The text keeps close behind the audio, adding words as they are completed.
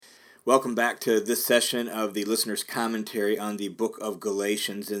Welcome back to this session of the listener's commentary on the book of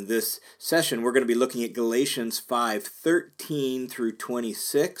Galatians. In this session, we're going to be looking at Galatians 5:13 through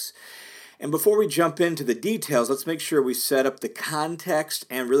 26. And before we jump into the details, let's make sure we set up the context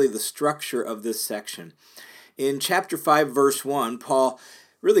and really the structure of this section. In chapter 5, verse 1, Paul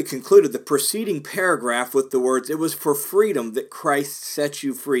really concluded the preceding paragraph with the words, "It was for freedom that Christ set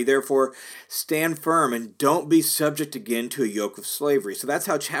you free. Therefore, stand firm and don't be subject again to a yoke of slavery." So that's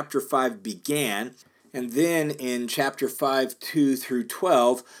how chapter 5 began. And then in chapter 5, 2 through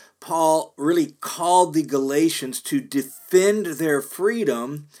 12, Paul really called the Galatians to defend their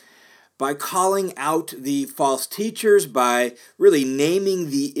freedom by calling out the false teachers, by really naming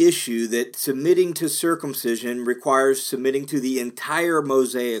the issue that submitting to circumcision requires submitting to the entire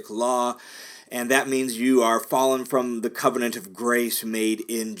Mosaic law, and that means you are fallen from the covenant of grace made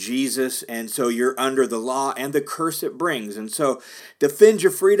in Jesus, and so you're under the law and the curse it brings. And so defend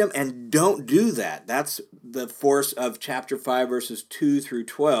your freedom and don't do that. That's the force of chapter 5, verses 2 through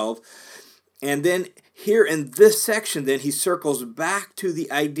 12. And then here in this section, then he circles back to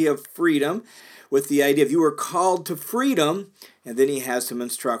the idea of freedom with the idea of you were called to freedom, and then he has some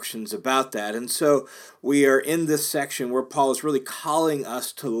instructions about that. And so we are in this section where Paul is really calling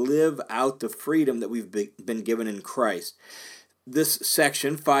us to live out the freedom that we've been given in Christ. This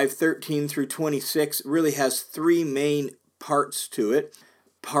section, 5:13 through 26, really has three main parts to it.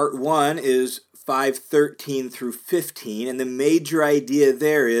 Part 1 is 5:13 through 15, and the major idea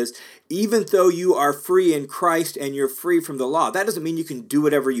there is, even though you are free in Christ and you're free from the law, that doesn't mean you can do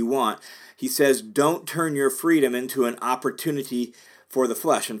whatever you want. He says, don't turn your freedom into an opportunity for the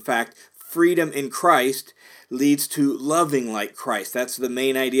flesh. In fact, freedom in Christ leads to loving like Christ. That's the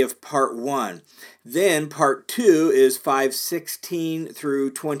main idea of part 1. Then part 2 is 5:16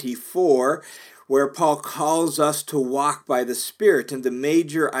 through 24, where Paul calls us to walk by the Spirit. And the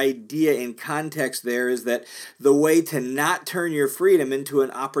major idea in context there is that the way to not turn your freedom into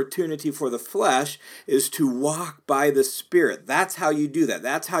an opportunity for the flesh is to walk by the Spirit. That's how you do that.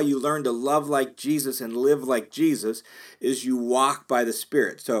 That's how you learn to love like Jesus and live like Jesus, is you walk by the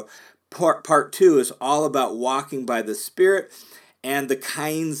Spirit. So part 2 is all about walking by the Spirit and the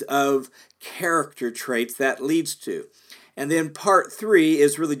kinds of character traits that leads to. And then part 3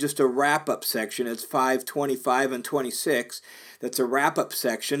 is really just a wrap-up section. It's 5:25 and 26. That's a wrap-up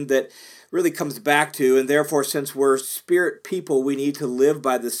section that really comes back to, and therefore, since we're Spirit people, we need to live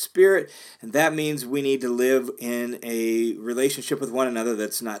by the Spirit, and that means we need to live in a relationship with one another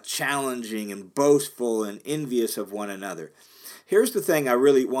that's not challenging and boastful and envious of one another. Here's the thing I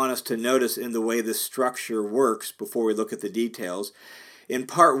really want us to notice in the way this structure works before we look at the details. In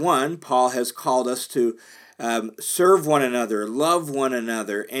part 1, Paul has called us to serve one another, love one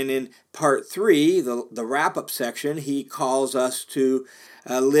another. And in part 3, the wrap-up section, he calls us to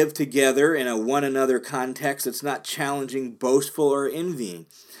live together in a one another context that's not challenging, boastful, or envying.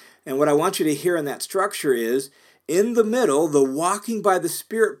 And what I want you to hear in that structure is, in the middle, the walking by the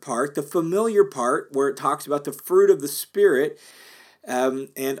Spirit part, the familiar part, where it talks about the fruit of the Spirit,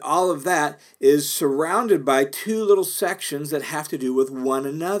 and all of that is surrounded by two little sections that have to do with one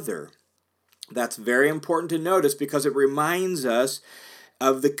another. That's very important to notice because it reminds us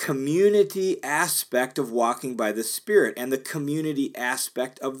of the community aspect of walking by the Spirit and the community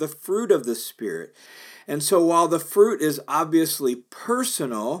aspect of the fruit of the Spirit. And so while the fruit is obviously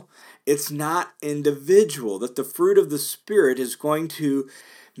personal, it's not individual, that the fruit of the Spirit is going to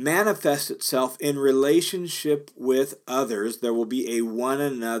manifest itself in relationship with others. There will be a one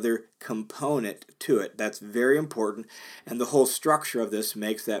another component to it. That's very important, and the whole structure of this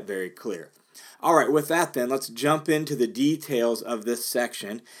makes that very clear. All right, with that then, let's jump into the details of this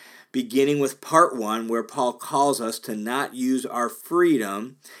section, beginning with part 1, where Paul calls us to not use our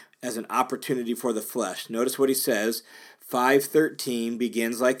freedom as an opportunity for the flesh. Notice what he says. 5:13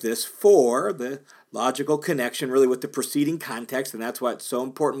 begins like this: for the logical connection really with the preceding context, and that's why it's so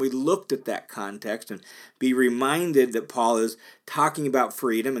important we looked at that context and be reminded that Paul is talking about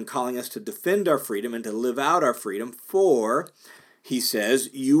freedom and calling us to defend our freedom and to live out our freedom. For, he says,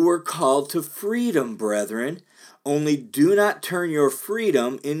 you were called to freedom, brethren, only do not turn your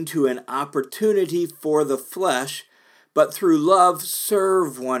freedom into an opportunity for the flesh, but through love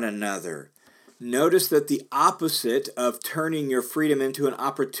serve one another. Notice that the opposite of turning your freedom into an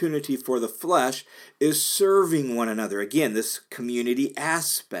opportunity for the flesh is serving one another. Again, this community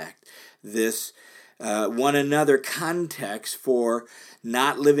aspect, this one another context for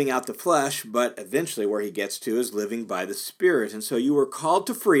not living out the flesh, but eventually where he gets to is living by the Spirit. And so you were called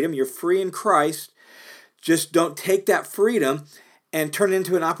to freedom. You're free in Christ. Just don't take that freedom and turn it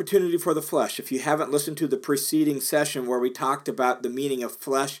into an opportunity for the flesh. If you haven't listened to the preceding session where we talked about the meaning of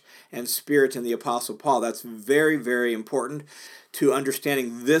flesh and spirit in the Apostle Paul, that's very, very important to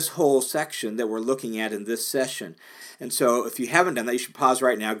understanding this whole section that we're looking at in this session. And so if you haven't done that, you should pause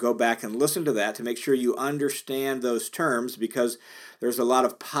right now, go back and listen to that to make sure you understand those terms, because there's a lot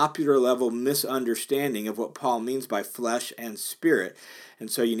of popular level misunderstanding of what Paul means by flesh and spirit. And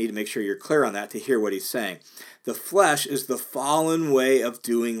so you need to make sure you're clear on that to hear what he's saying. The flesh is the fallen way of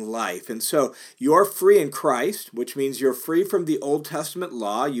doing life. And so you're free in Christ, which means you're free from the Old Testament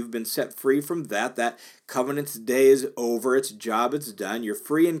law. You've been set free from that. That covenant's day is over. Its job is done. You're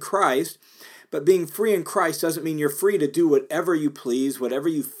free in Christ. But being free in Christ doesn't mean you're free to do whatever you please, whatever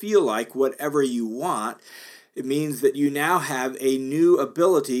you feel like, whatever you want. It means that you now have a new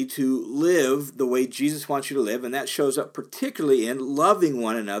ability to live the way Jesus wants you to live, and that shows up particularly in loving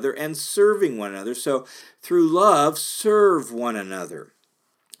one another and serving one another. So through love, serve one another.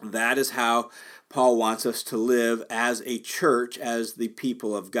 That is how Paul wants us to live as a church, as the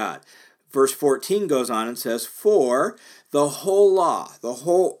people of God. Verse 14 goes on and says, "For the whole law, the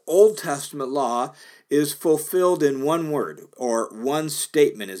whole Old Testament law, is fulfilled in one word," or one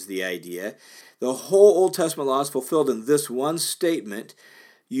statement is the idea. The whole Old Testament law is fulfilled in this one statement: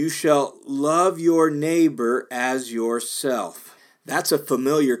 you shall love your neighbor as yourself. That's a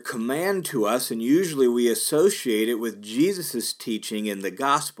familiar command to us, and usually we associate it with Jesus' teaching in the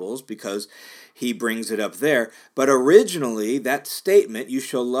Gospels because he brings it up there. But originally, that statement, you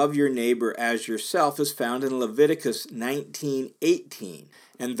shall love your neighbor as yourself, is found in Leviticus 19:18.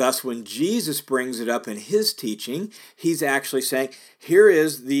 And thus, when Jesus brings it up in his teaching, he's actually saying, here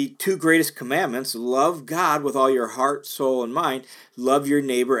is the two greatest commandments: love God with all your heart, soul, and mind. Love your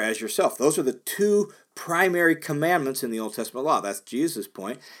neighbor as yourself. Those are the two primary commandments in the Old Testament law. That's Jesus'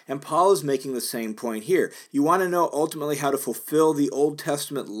 point. And Paul is making the same point here. You want to know ultimately how to fulfill the Old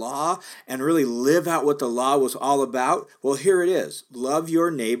Testament law and really live out what the law was all about? Well, here it is. Love your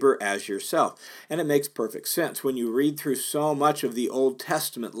neighbor as yourself. And it makes perfect sense. When you read through so much of the Old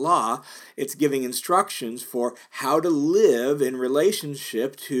Testament law, it's giving instructions for how to live in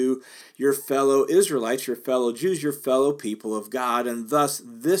relationship to your fellow Israelites, your fellow Jews, your fellow people of God. And thus,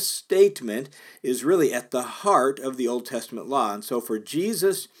 this statement is really at the heart of the Old Testament law. And so for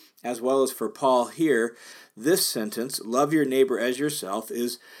Jesus, as well as for Paul here, this sentence, love your neighbor as yourself,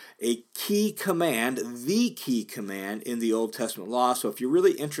 is a key command, the key command in the Old Testament law. So if you're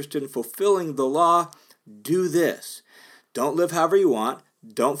really interested in fulfilling the law, do this. Don't live however you want.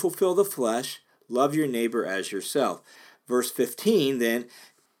 Don't fulfill the flesh. Love your neighbor as yourself. Verse 15 then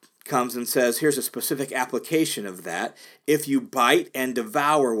comes and says, here's a specific application of that: if you bite and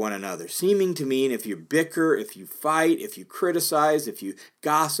devour one another, seeming to mean if you bicker, if you fight, if you criticize, if you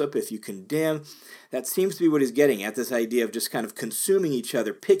gossip, if you condemn. That seems to be what he's getting at, this idea of just kind of consuming each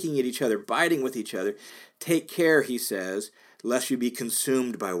other, picking at each other, biting with each other. Take care, he says, lest you be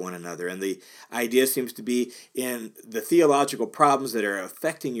consumed by one another. And the idea seems to be in the theological problems that are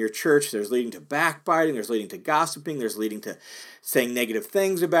affecting your church. There's leading to backbiting, there's leading to gossiping, there's leading to saying negative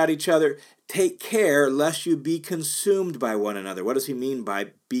things about each other. Take care lest you be consumed by one another. What does he mean by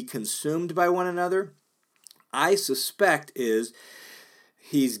be consumed by one another? I suspect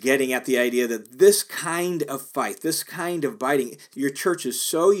he's getting at the idea that this kind of fight, this kind of biting, your church is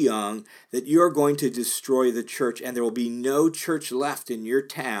so young that you're going to destroy the church, and there will be no church left in your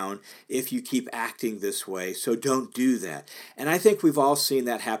town if you keep acting this way. So don't do that. And I think we've all seen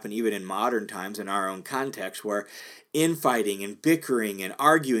that happen even in modern times in our own context, where infighting and bickering and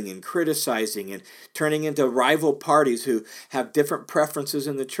arguing and criticizing and turning into rival parties who have different preferences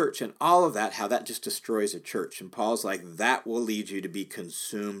in the church, and all of that, how that just destroys a church. And Paul's like, that will lead you to be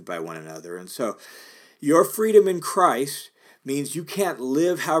consumed by one another. And so your freedom in Christ means you can't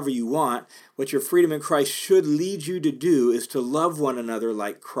live however you want. What your freedom in Christ should lead you to do is to love one another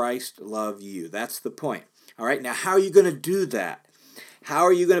like Christ loved you. That's the point. All right, now how are you going to do that? How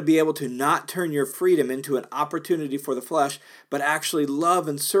are you going to be able to not turn your freedom into an opportunity for the flesh, but actually love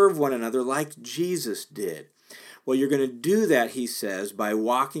and serve one another like Jesus did? Well, you're going to do that, he says, by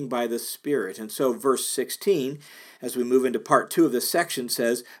walking by the Spirit. And so verse 16, as we move into part 2 of this section,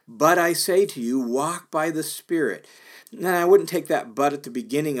 says, but I say to you, walk by the Spirit. Now, I wouldn't take that but at the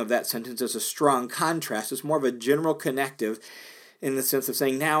beginning of that sentence as a strong contrast. It's more of a general connective in the sense of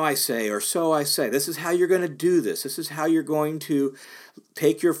saying, now I say, or so I say. This is how you're going to do this. This is how you're going to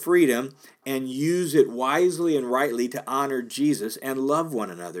take your freedom and use it wisely and rightly to honor Jesus and love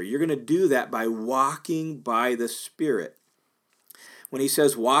one another. You're going to do that by walking by the Spirit. when he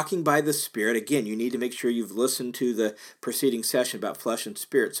says walking by the Spirit, again, you need to make sure you've listened to the preceding session about flesh and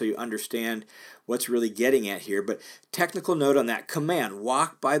spirit so you understand what's really getting at here. But technical note on that command,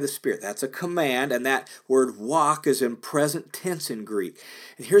 walk by the Spirit. That's a command, and that word walk is in present tense in Greek.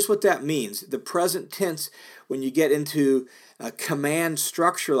 And here's what that means. The present tense, when you get into a command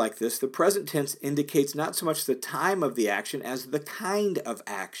structure like this, the present tense indicates not so much the time of the action as the kind of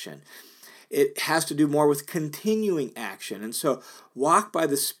action. It has to do more with continuing action. And so walk by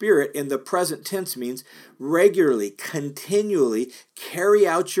the Spirit in the present tense means regularly, continually carry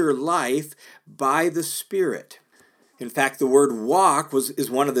out your life by the Spirit. In fact, the word walk is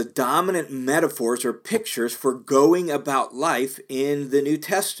one of the dominant metaphors or pictures for going about life in the New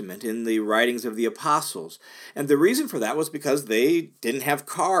Testament, in the writings of the apostles. And the reason for that was because they didn't have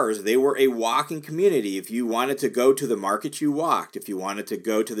cars. They were a walking community. If you wanted to go to the market, you walked. If you wanted to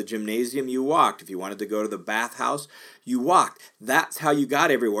go to the gymnasium, you walked. If you wanted to go to the bathhouse, you walked. That's how you got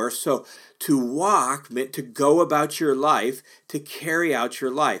everywhere. So to walk meant to go about your life, to carry out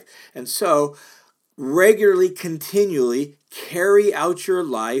your life. And so regularly, continually carry out your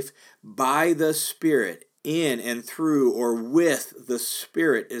life by the Spirit, in and through or with the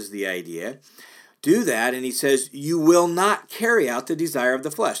Spirit is the idea. Do that, and he says, you will not carry out the desire of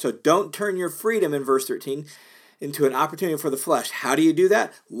the flesh. So don't turn your freedom in verse 13 into an opportunity for the flesh. How do you do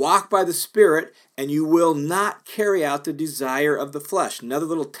that? Walk by the Spirit, and you will not carry out the desire of the flesh. Another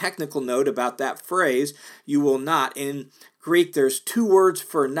little technical note about that phrase, you will not. In Greek, there's two words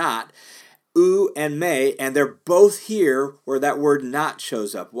for not, ou and me, and they're both here where that word not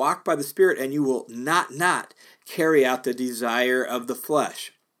shows up. Walk by the Spirit, and you will not carry out the desire of the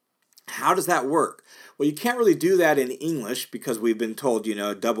flesh. How does that work? Well, you can't really do that in English because we've been told,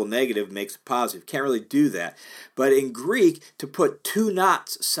 a double negative makes a positive. Can't really do that. But in Greek, to put two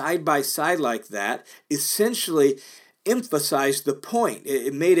nots side by side like that essentially emphasized the point.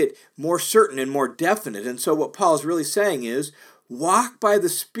 It made it more certain and more definite. And so what Paul is really saying is, walk by the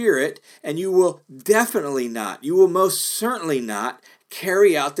Spirit, and you will most certainly not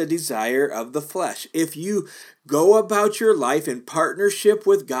carry out the desire of the flesh. If you go about your life in partnership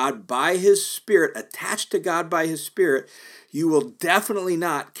with God by His Spirit, attached to God by His Spirit, you will definitely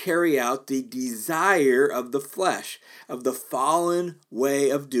not carry out the desire of the flesh, of the fallen way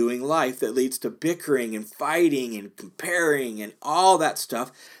of doing life that leads to bickering and fighting and comparing and all that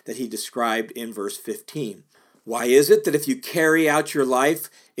stuff that he described in verse 15. Why is it that if you carry out your life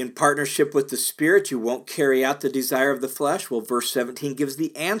in partnership with the Spirit, you won't carry out the desire of the flesh? Well, verse 17 gives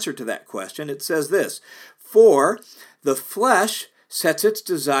the answer to that question. It says this, for the flesh sets its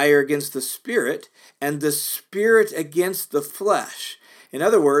desire against the Spirit, and the Spirit against the flesh. In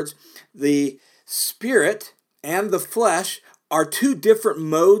other words, the Spirit and the flesh are two different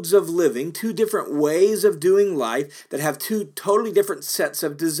modes of living, two different ways of doing life that have two totally different sets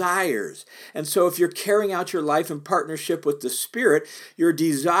of desires. And so if you're carrying out your life in partnership with the Spirit, your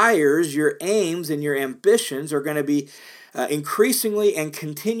desires, your aims, and your ambitions are going to be increasingly and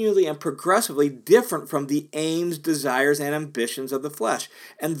continually and progressively different from the aims, desires, and ambitions of the flesh.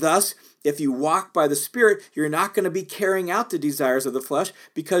 And thus, if you walk by the Spirit, you're not going to be carrying out the desires of the flesh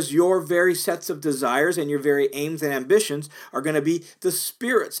because your very sets of desires and your very aims and ambitions are going to be the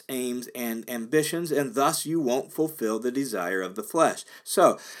Spirit's aims and ambitions, and thus you won't fulfill the desire of the flesh.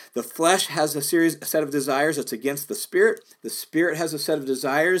 So, the flesh has a set of desires that's against the Spirit. The Spirit has a set of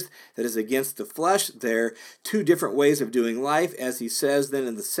desires that is against the flesh. They're two different ways of doing life, as he says then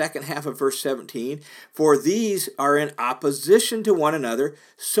in the second half of verse 17, for these are in opposition to one another,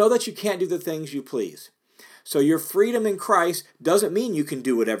 so that you can't do the things you please. So your freedom in Christ doesn't mean you can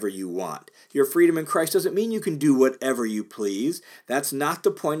do whatever you want. Your freedom in Christ doesn't mean you can do whatever you please. That's not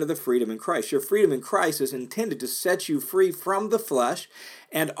the point of the freedom in Christ. Your freedom in Christ is intended to set you free from the flesh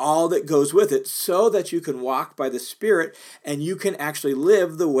and all that goes with it so that you can walk by the Spirit and you can actually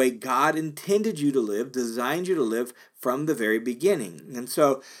live the way God intended you to live, designed you to live from the very beginning. And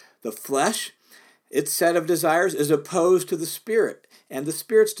so the flesh, its set of desires, is opposed to the Spirit and the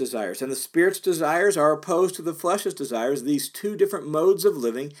Spirit's desires. And the Spirit's desires are opposed to the flesh's desires. These two different modes of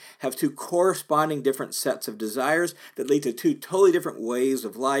living have two corresponding different sets of desires that lead to two totally different ways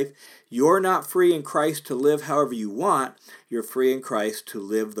of life. You're not free in Christ to live however you want. You're free in Christ to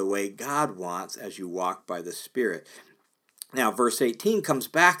live the way God wants as you walk by the Spirit. Now, verse 18 comes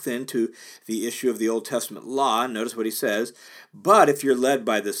back then to the issue of the Old Testament law. Notice what he says, but if you're led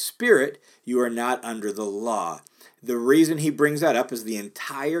by the Spirit, you are not under the law. The reason he brings that up is the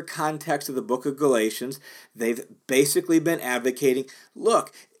entire context of the book of Galatians. They've basically been advocating,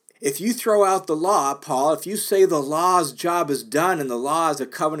 look, If you throw out the law, Paul, if you say the law's job is done and the law as a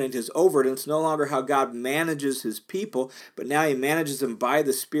covenant is over, and it's no longer how God manages his people, but now he manages them by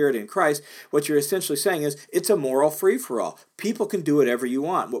the Spirit in Christ, what you're essentially saying is it's a moral free-for-all. People can do whatever you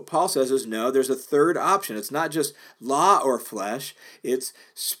want. What Paul says is no, there's a third option. It's not just law or flesh, it's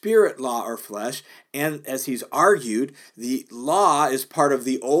spirit, law, or flesh. And as he's argued, the law is part of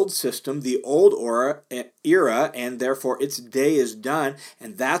the old system, the old era, and therefore its day is done.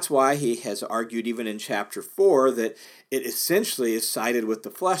 And that's why he has argued even in chapter 4 that it essentially is sided with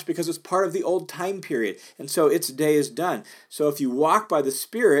the flesh because it's part of the old time period. And so its day is done. So if you walk by the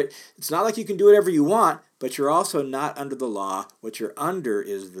Spirit, it's not like you can do whatever you want, but you're also not under the law. What you're under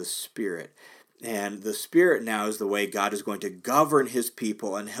is the Spirit. And the Spirit now is the way God is going to govern his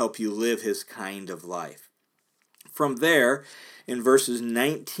people and help you live his kind of life. From there, in verses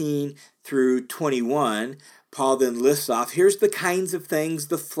 19 through 21, Paul then lists off, here's the kinds of things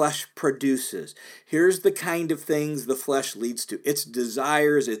the flesh produces. Here's the kind of things the flesh leads to. Its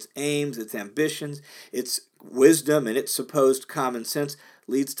desires, its aims, its ambitions, its wisdom, and its supposed common sense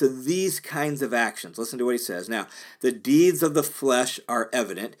leads to these kinds of actions. Listen to what he says. Now, the deeds of the flesh are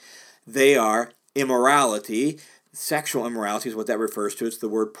evident. They are immorality. Sexual immorality is what that refers to. It's the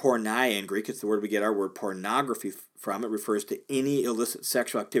word porneia in Greek. It's the word we get our word pornography from. It refers to any illicit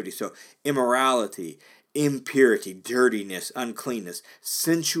sexual activity. So immorality, impurity, dirtiness, uncleanness,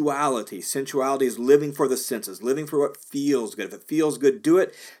 sensuality. Sensuality is living for the senses, living for what feels good. If it feels good, do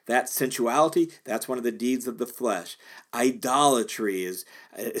it. That's sensuality. That's one of the deeds of the flesh. Idolatry is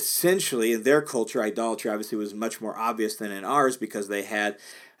essentially, in their culture, idolatry obviously was much more obvious than in ours because they had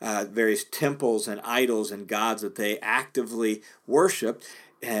various temples and idols and gods that they actively worshiped,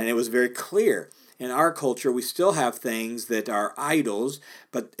 and it was very clear. In our culture, we still have things that are idols,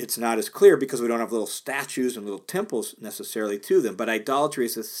 but it's not as clear because we don't have little statues and little temples necessarily to them. But idolatry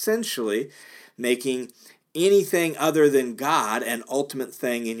is essentially making anything other than God an ultimate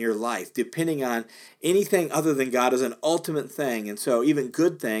thing in your life. Depending on anything other than God is an ultimate thing. And so even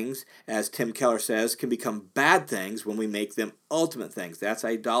good things, as Tim Keller says, can become bad things when we make them ultimate things. That's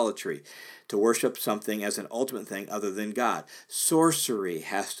idolatry, to worship something as an ultimate thing other than God. Sorcery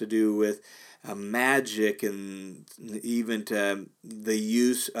has to do with magic and even the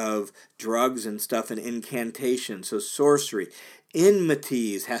use of drugs and stuff and incantation. So sorcery.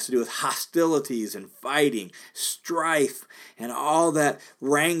 Enmities has to do with hostilities and fighting, strife, and all that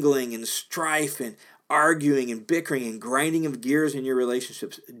wrangling and strife and arguing and bickering and grinding of gears in your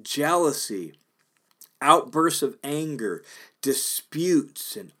relationships. Jealousy, outbursts of anger,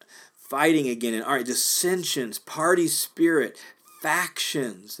 disputes and fighting again, and dissensions, party spirit,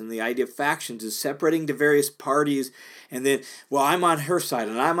 factions. And the idea of factions is separating to various parties and then, well, I'm on her side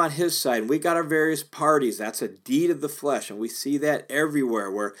and I'm on his side and we got our various parties. That's a deed of the flesh, and we see that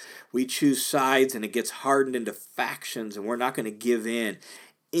everywhere where we choose sides and it gets hardened into factions and we're not going to give in.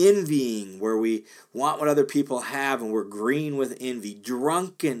 Envying, where we want what other people have and we're green with envy.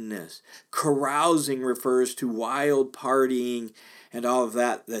 Drunkenness. Carousing refers to wild partying and all of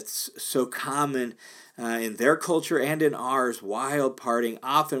that that's so common in their culture and in ours. Wild partying,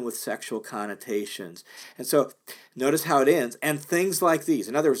 often with sexual connotations. And so notice how it ends. And things like these.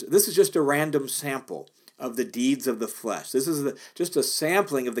 In other words, this is just a random sample of the deeds of the flesh. This is just a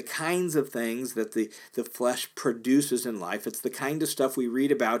sampling of the kinds of things that the flesh produces in life. It's the kind of stuff we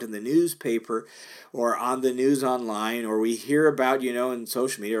read about in the newspaper or on the news online, or we hear about, in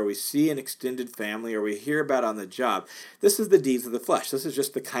social media, or we see an extended family, or we hear about on the job. This is the deeds of the flesh. This is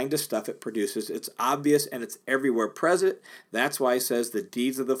just the kind of stuff it produces. It's obvious and it's everywhere present. That's why it says the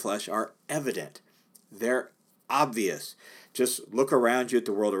deeds of the flesh are evident. They're obvious. Just look around you at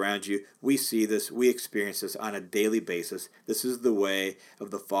the world around you. We see this. We experience this on a daily basis. This is the way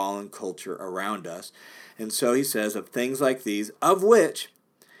of the fallen culture around us. And so he says, of things like these, of which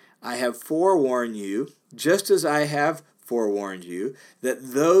I have forewarned you, just as I have forewarned you,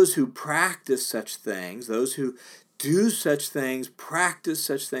 that those who practice such things, those who do such things, practice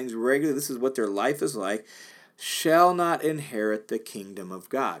such things regularly, this is what their life is like, shall not inherit the kingdom of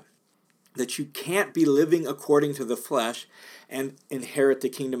God. That you can't be living according to the flesh and inherit the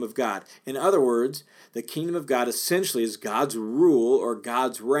kingdom of God. In other words, the kingdom of God essentially is God's rule or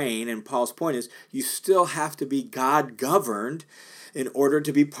God's reign, and Paul's point is you still have to be God-governed in order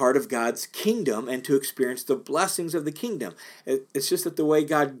to be part of God's kingdom and to experience the blessings of the kingdom. It's just that the way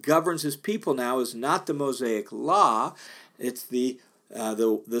God governs his people now is not the Mosaic law, it's the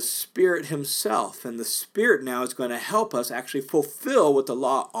Spirit himself. And the Spirit now is going to help us actually fulfill what the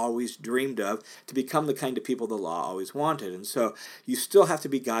law always dreamed of, to become the kind of people the law always wanted. And so you still have to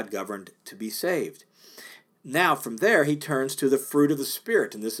be God-governed to be saved. Now, from there, he turns to the fruit of the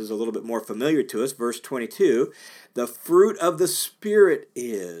Spirit, and this is a little bit more familiar to us. Verse 22, the fruit of the Spirit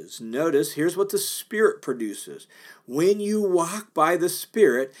is, notice, here's what the Spirit produces. When you walk by the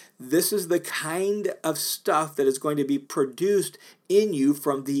Spirit, this is the kind of stuff that is going to be produced in you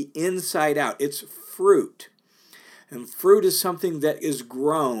from the inside out. It's fruit. And fruit is something that is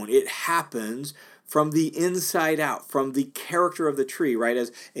grown. It happens from the inside out, from the character of the tree, right?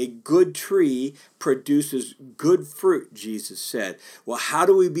 As a good tree produces good fruit, Jesus said. Well, how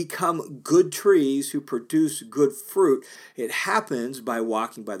do we become good trees who produce good fruit? It happens by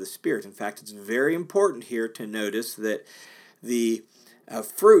walking by the Spirit. In fact, it's very important here to notice that the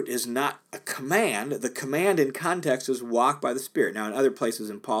fruit is not a command. The command in context is walk by the Spirit. Now, in other places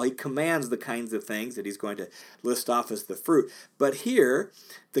in Paul, he commands the kinds of things that he's going to list off as the fruit. But here,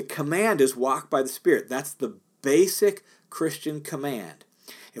 the command is walk by the Spirit. That's the basic Christian command.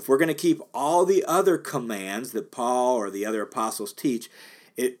 If we're going to keep all the other commands that Paul or the other apostles teach,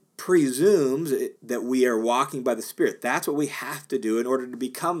 it presumes that we are walking by the Spirit. That's what we have to do in order to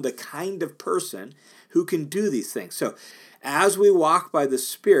become the kind of person who can do these things. So, as we walk by the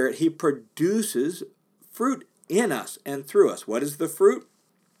Spirit, he produces fruit in us and through us. What is the fruit?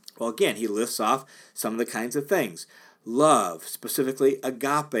 Well, again, he lists off some of the kinds of things. Love, specifically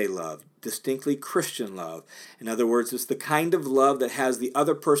agape love, distinctly Christian love. In other words, it's the kind of love that has the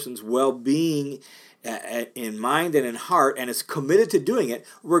other person's well-being in mind and in heart, and is committed to doing it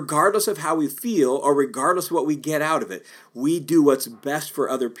regardless of how we feel or regardless of what we get out of it. We do what's best for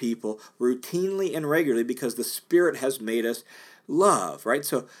other people routinely and regularly because the Spirit has made us love, right?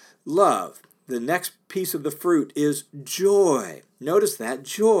 So love. The next piece of the fruit is joy. Notice that,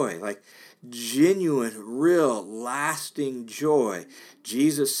 joy, like genuine, real, lasting joy.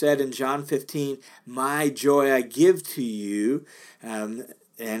 Jesus said in John 15, my joy I give to you,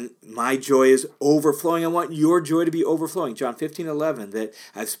 and my joy is overflowing. I want your joy to be overflowing. John 15:11, that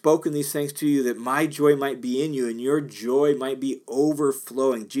I've spoken these things to you that my joy might be in you and your joy might be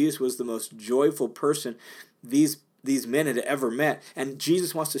overflowing. Jesus was the most joyful person these men had ever met. And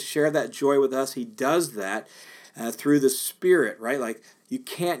Jesus wants to share that joy with us. He does that through the Spirit, right? Like you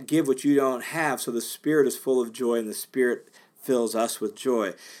can't give what you don't have. So the Spirit is full of joy and the Spirit fills us with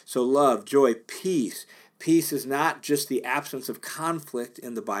joy. So love, joy, peace. Peace is not just the absence of conflict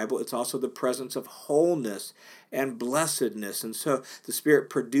in the Bible, it's also the presence of wholeness and blessedness. And so the Spirit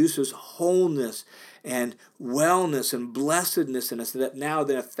produces wholeness and wellness and blessedness in us that now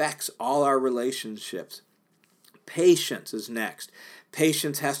then affects all our relationships. Patience is next.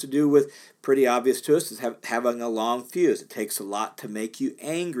 Patience has to do with, pretty obvious to us, is having a long fuse. It takes a lot to make you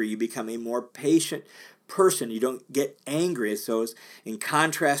angry. You become a more patient person. You don't get angry. So it's in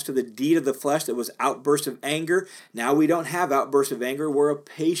contrast to the deed of the flesh that was outbursts of anger. Now we don't have outbursts of anger. We're a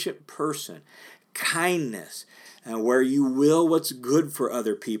patient person. Kindness, where you will what's good for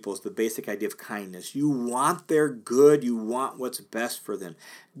other people, is the basic idea of kindness. You want their good. You want what's best for them.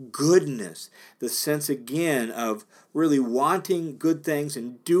 Goodness, the sense again of really wanting good things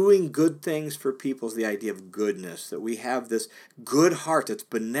and doing good things for people, is the idea of goodness, that we have this good heart that's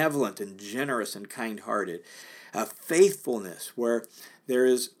benevolent and generous and kind-hearted. Faithfulness, where there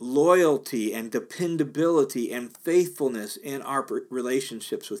is loyalty and dependability and faithfulness in our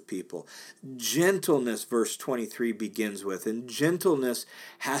relationships with people. Gentleness, verse 23 begins with, and gentleness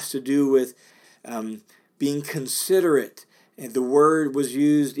has to do with being considerate. And the word was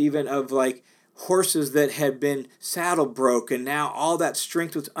used even of like horses that had been saddle broke, and now all that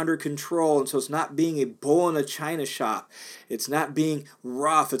strength was under control. And so it's not being a bull in a china shop. It's not being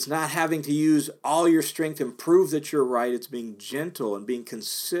rough. It's not having to use all your strength and prove that you're right. It's being gentle and being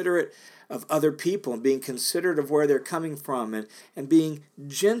considerate of other people and being considerate of where they're coming from and being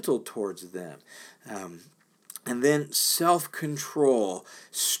gentle towards them. And then self-control.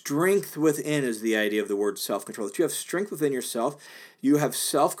 Strength within is the idea of the word self-control. That you have strength within yourself. You have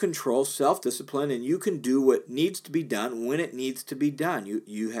self-control, self-discipline, and you can do what needs to be done when it needs to be done.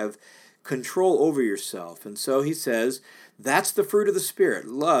 You have control over yourself. And so he says, that's the fruit of the Spirit.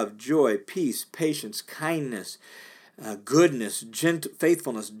 Love, joy, peace, patience, kindness, goodness,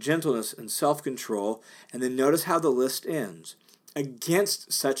 faithfulness, gentleness, and self-control. And then notice how the list ends.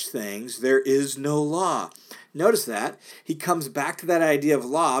 Against such things there is no law. Notice that. He comes back to that idea of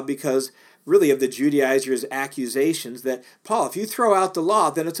law because really of the Judaizers' accusations that, Paul, if you throw out the law,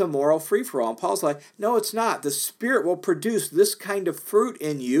 then it's a moral free-for-all. And Paul's like, no, it's not. The Spirit will produce this kind of fruit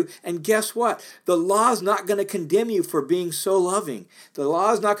in you, and guess what? The law is not going to condemn you for being so loving. The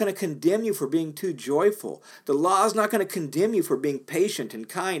law is not going to condemn you for being too joyful. The law is not going to condemn you for being patient and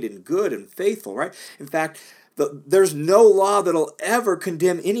kind and good and faithful, right? In fact, There's no law that'll ever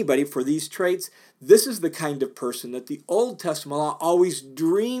condemn anybody for these traits. This is the kind of person that the Old Testament law always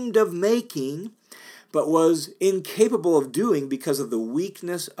dreamed of making, but was incapable of doing because of the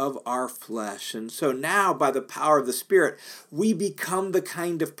weakness of our flesh. And so now, by the power of the Spirit, we become the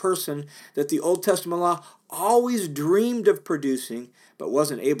kind of person that the Old Testament law always dreamed of producing, but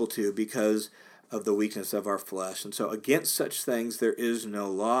wasn't able to because of the weakness of our flesh. And so against such things there is no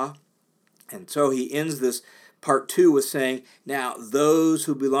law. And so he ends this part 2 with saying, now those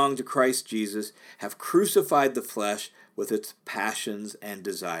who belong to Christ Jesus have crucified the flesh with its passions and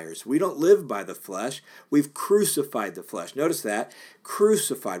desires. We don't live by the flesh. We've crucified the flesh. Notice that.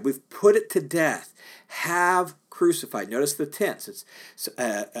 Crucified. We've put it to death. Have crucified. Notice the tense. It's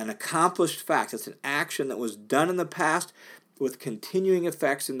an accomplished fact. It's an action that was done in the past with continuing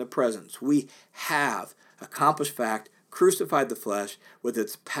effects in the present. We have accomplished fact, crucified the flesh with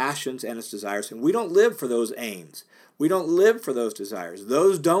its passions and its desires. And we don't live for those aims. We don't live for those desires.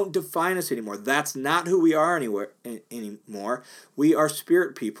 Those don't define us anymore. That's not who we are anymore. We are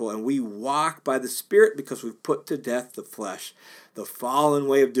spirit people, and we walk by the Spirit because we've put to death the flesh, the fallen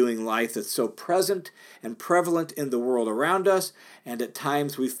way of doing life that's so present and prevalent in the world around us, and at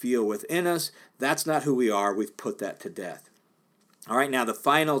times we feel within us. That's not who we are. We've put that to death. All right, now the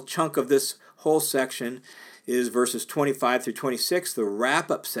final chunk of this whole section is verses 25 through 26, the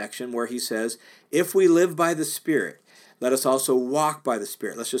wrap-up section where he says, if we live by the Spirit, let us also walk by the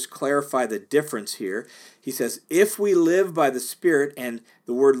Spirit. Let's just clarify the difference here. He says, if we live by the Spirit, and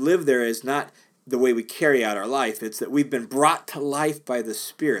the word live there is not the way we carry out our life. It's that we've been brought to life by the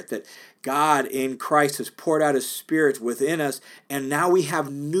Spirit, that God in Christ has poured out His Spirit within us, and now we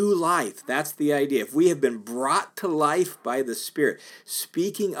have new life. That's the idea. If we have been brought to life by the Spirit,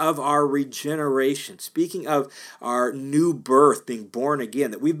 speaking of our regeneration, speaking of our new birth, being born again,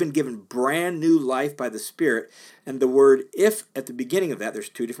 that we've been given brand new life by the Spirit, and the word if at the beginning of that, there's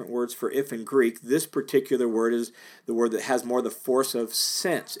two different words for if in Greek. This particular word is the word that has more the force of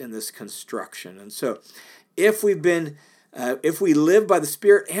sense in this construction. And so if we live by the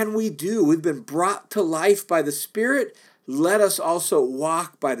Spirit, and we've been brought to life by the Spirit, let us also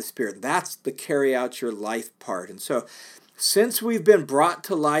walk by the Spirit. That's the carry out your life part. And so since we've been brought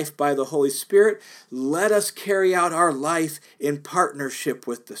to life by the Holy Spirit, let us carry out our life in partnership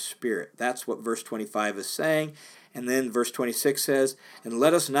with the Spirit. That's what verse 25 is saying. And then verse 26 says, and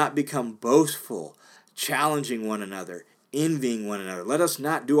let us not become boastful, challenging one another, envying one another. Let us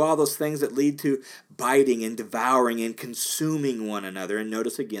not do all those things that lead to biting and devouring and consuming one another. And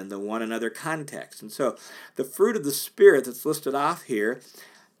notice again the one another context. And so the fruit of the Spirit that's listed off here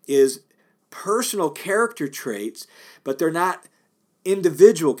is personal character traits, but they're not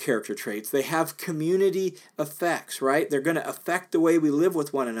individual character traits. They have community effects, right? They're going to affect the way we live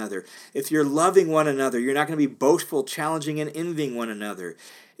with one another. If you're loving one another, you're not going to be boastful, challenging, and envying one another.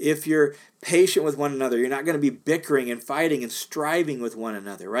 If you're patient with one another, you're not going to be bickering and fighting and striving with one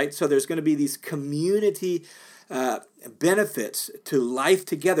another, right? So there's going to be these community benefits to life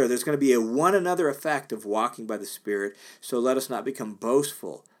together. There's going to be a one another effect of walking by the Spirit. So let us not become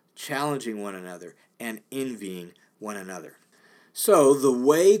boastful, challenging one another, and envying one another. So the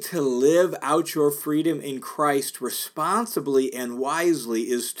way to live out your freedom in Christ responsibly and wisely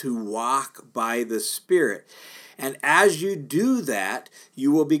is to walk by the Spirit. And as you do that,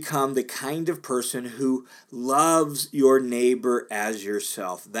 you will become the kind of person who loves your neighbor as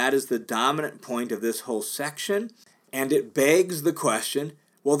yourself. That is the dominant point of this whole section. And it begs the question,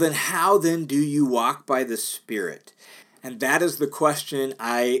 well then how then do you walk by the Spirit? And that is the question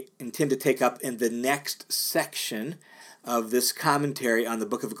I intend to take up in the next section of this commentary on the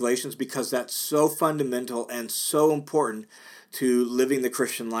book of Galatians, because that's so fundamental and so important to living the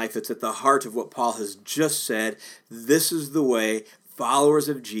Christian life. It's at the heart of what Paul has just said. This is the way followers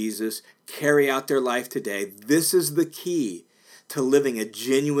of Jesus carry out their life today. This is the key to living a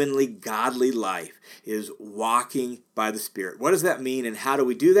genuinely godly life, is walking by the Spirit. What does that mean, and how do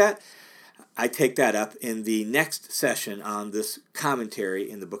we do that? I take that up in the next session on this commentary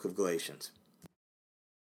in the book of Galatians.